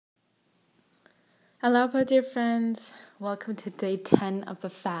Aloha, dear friends. Welcome to day 10 of the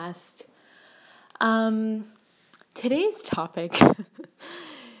fast. Today's topic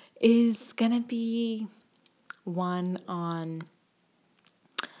is going to be one on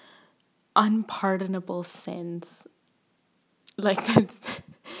unpardonable sins. Like that's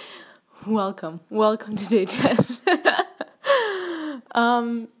welcome to day 10.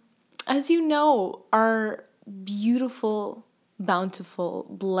 As you know, our beautiful, bountiful,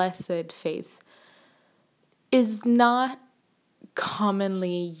 blessed faith is not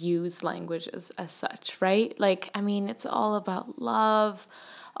commonly used languages as such, right? It's all about love,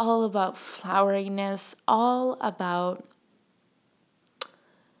 all about floweriness, all about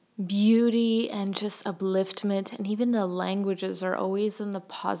beauty and just upliftment. And even the languages are always in the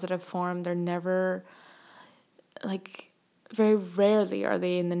positive form. They're never, very rarely are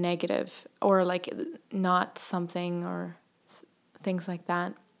they in the negative or not something or things like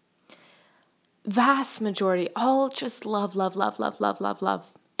that. Vast majority, all just love, love, love, love, love, love, love.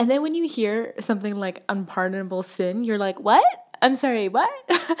 And then when you hear something like unpardonable sin, you're like, what? I'm sorry, what?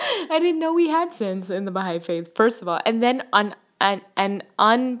 I didn't know we had sins in the Baha'i faith, first of all. And then an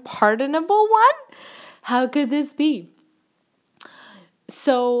unpardonable one? How could this be?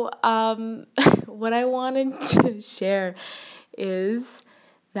 So, what I wanted to share is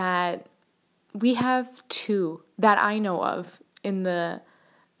that we have two that I know of in the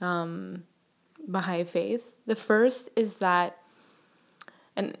Baha'i faith. The first is that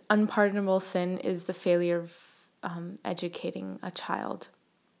an unpardonable sin is the failure of educating a child.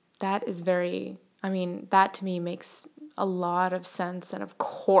 That is that to me makes a lot of sense. And of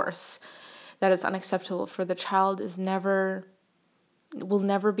course, that is unacceptable for the child will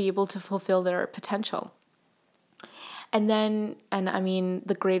never be able to fulfill their potential. And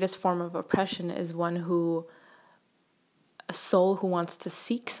the greatest form of oppression is a soul who wants to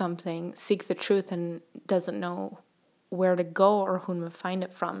seek the truth and doesn't know where to go or whom to find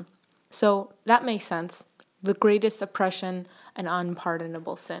it from. So that makes sense. The greatest oppression, an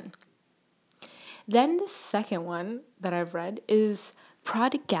unpardonable sin. Then the second one that I've read is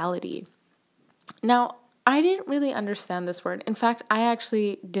prodigality. Now, I didn't really understand this word. In fact, I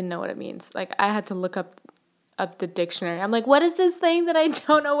actually didn't know what it means. I had to look up the dictionary. I'm like, what is this thing that I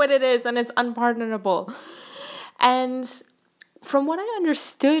don't know what it is? And it's unpardonable. And from what I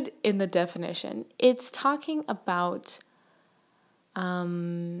understood in the definition, it's talking about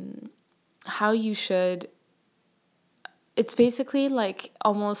how you should. It's basically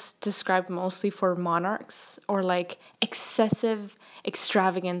almost described mostly for monarchs or excessive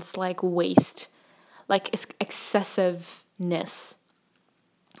extravagance, waste, excessiveness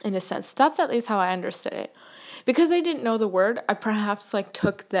in a sense. That's at least how I understood it. Because I didn't know the word, I perhaps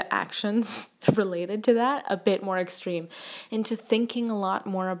took the actions related to that a bit more extreme into thinking a lot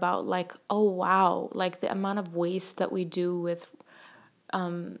more about oh wow, the amount of waste that we do with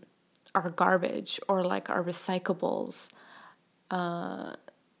our garbage or our recyclables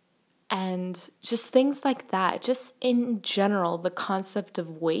and just things like that. Just in general, the concept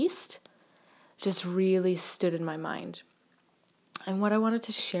of waste just really stood in my mind. And what I wanted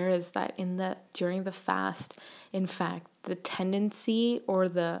to share is that during the fast, in fact, the tendency or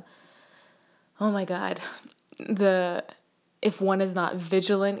if one is not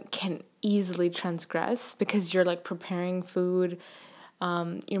vigilant, can easily transgress because you're preparing food,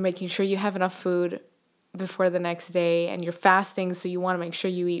 you're making sure you have enough food before the next day, and you're fasting, so you want to make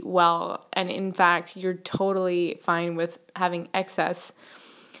sure you eat well. And in fact, you're totally fine with having excess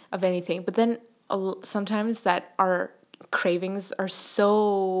of anything. But then sometimes that our cravings are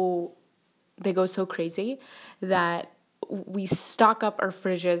they go so crazy that we stock up our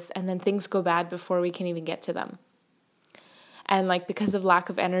fridges and then things go bad before we can even get to them. And because of lack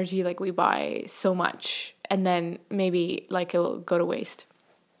of energy, we buy so much and then maybe it'll go to waste.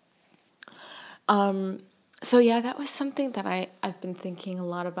 So yeah, that was something that I've been thinking a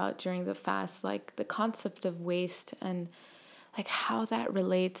lot about during the fast, the concept of waste and how that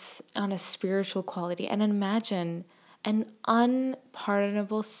relates on a spiritual quality. And imagine an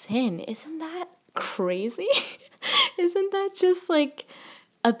unpardonable sin. Isn't that crazy? Isn't that just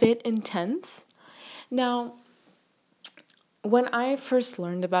a bit intense? Now, when I first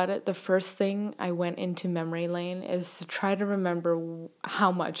learned about it, the first thing I went into memory lane is to try to remember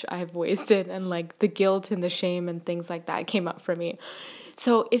how much I've wasted, and the guilt and the shame and things like that came up for me.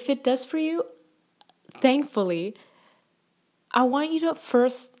 So if it does for you, thankfully, I want you to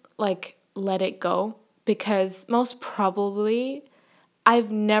first let it go, because most probably I've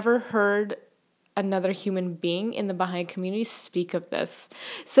never heard another human being in the Baha'i community speak of this.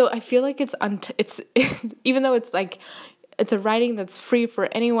 So I feel it's even though it's it's a writing that's free for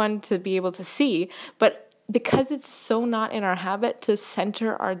anyone to be able to see, but because it's so not in our habit to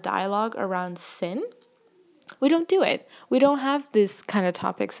center our dialogue around sin, we don't do it. We don't have this kind of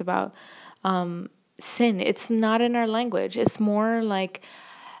topics about sin. It's not in our language. It's more like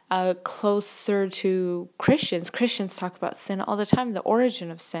closer to Christians. Christians talk about sin all the time, the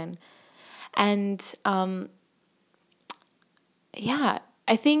origin of sin. And yeah,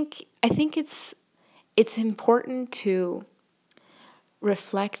 I think it's important to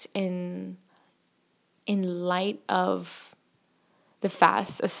reflect in light of the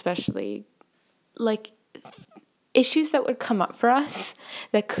fast, especially like issues that would come up for us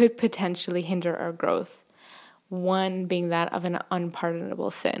that could potentially hinder our growth. One being that of an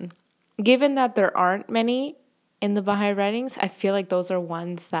unpardonable sin. Given that there aren't many in the Baha'i writings, I feel like those are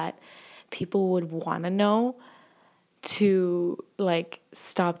ones that people would want to know to like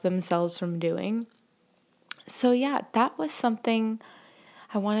stop themselves from doing. So yeah, that was something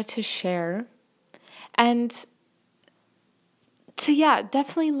I wanted to share. And to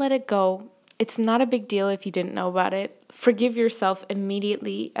definitely let it go. It's not a big deal if you didn't know about it. Forgive yourself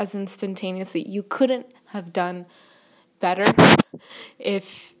immediately, as instantaneously. You couldn't have done better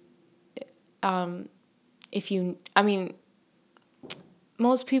if I mean,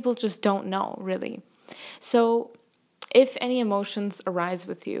 most people just don't know, really. So if any emotions arise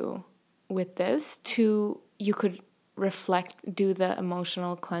with you with this, you could reflect, do the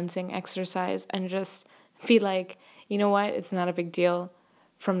emotional cleansing exercise, and just be like, you know what, it's not a big deal.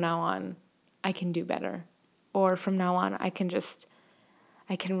 From now on, I can do better. Or from now on, I can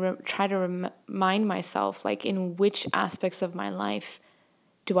try to remind myself, like, in which aspects of my life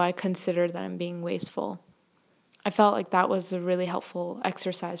do I consider that I'm being wasteful. I felt like that was a really helpful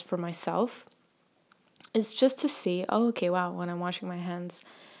exercise for myself. It's just to see, oh, okay, wow, when I'm washing my hands,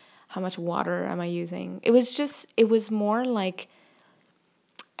 how much water am I using? It was more like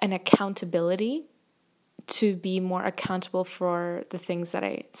an accountability, to be more accountable for the things that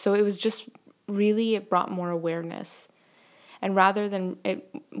so it was just really, it brought more awareness. And rather than it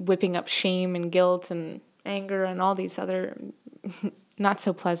whipping up shame and guilt and anger and all these other not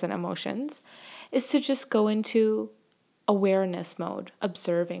so pleasant emotions, is to just go into awareness mode,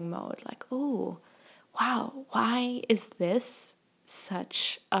 observing mode, like, oh, wow, why is this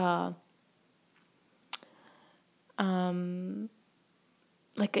such a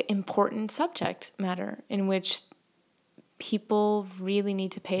like an important subject matter in which people really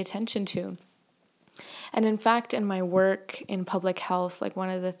need to pay attention to. And in fact, in my work in public health, like one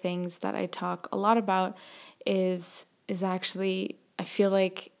of the things that I talk a lot about is actually, I feel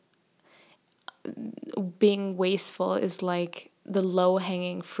like being wasteful is like the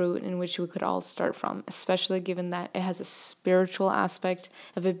low-hanging fruit in which we could all start from, especially given that it has a spiritual aspect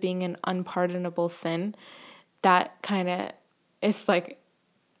of it being an unpardonable sin. That kind of is like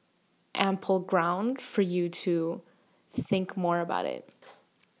ample ground for you to think more about it.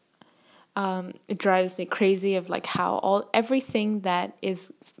 It drives me crazy of like how everything that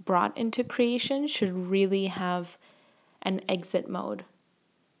is brought into creation should really have an exit mode.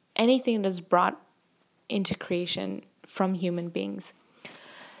 Anything that's brought into creation from human beings.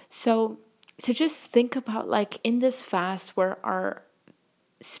 So to just think about, like, in this fast where our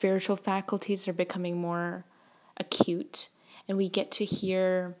spiritual faculties are becoming more acute and we get to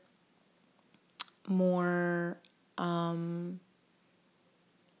hear more of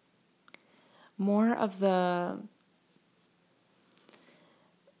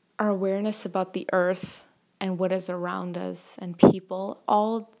our awareness about the earth and what is around us and people,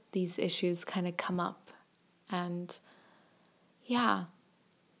 all these issues kind of come up. And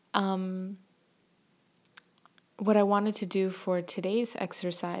what I wanted to do for today's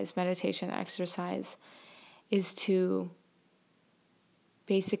meditation exercise, is to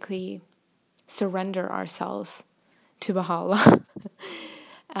basically surrender ourselves to Baha'u'llah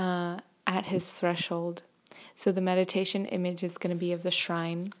at his threshold. So the meditation image is going to be of the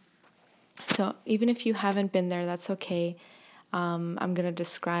shrine. So even if you haven't been there, that's okay. I'm going to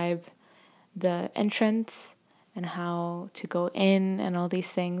describe the entrance and how to go in and all these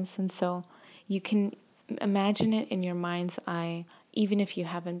things. And so you can imagine it in your mind's eye, even if you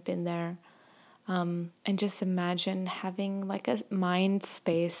haven't been there. And just imagine having like a mind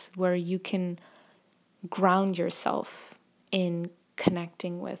space where you can ground yourself in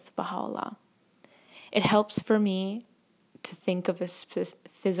connecting with Baha'u'llah. It helps for me to think of a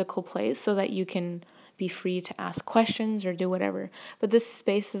physical place so that you can be free to ask questions or do whatever. But this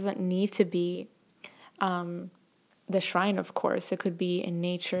space doesn't need to be the shrine, of course. It could be in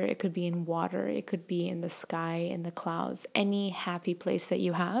nature, it could be in water, it could be in the sky, in the clouds, any happy place that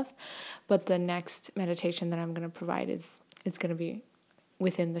you have. But the next meditation that I'm going to provide is it's going to be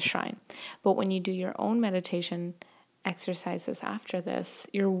within the shrine. But when you do your own meditation exercises after this,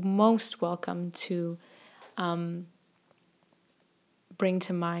 you're most welcome to bring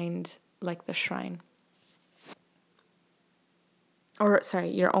to mind like the shrine. Or, sorry,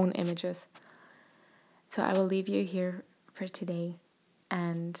 your own images. So I will leave you here for today,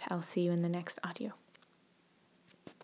 and I'll see you in the next audio.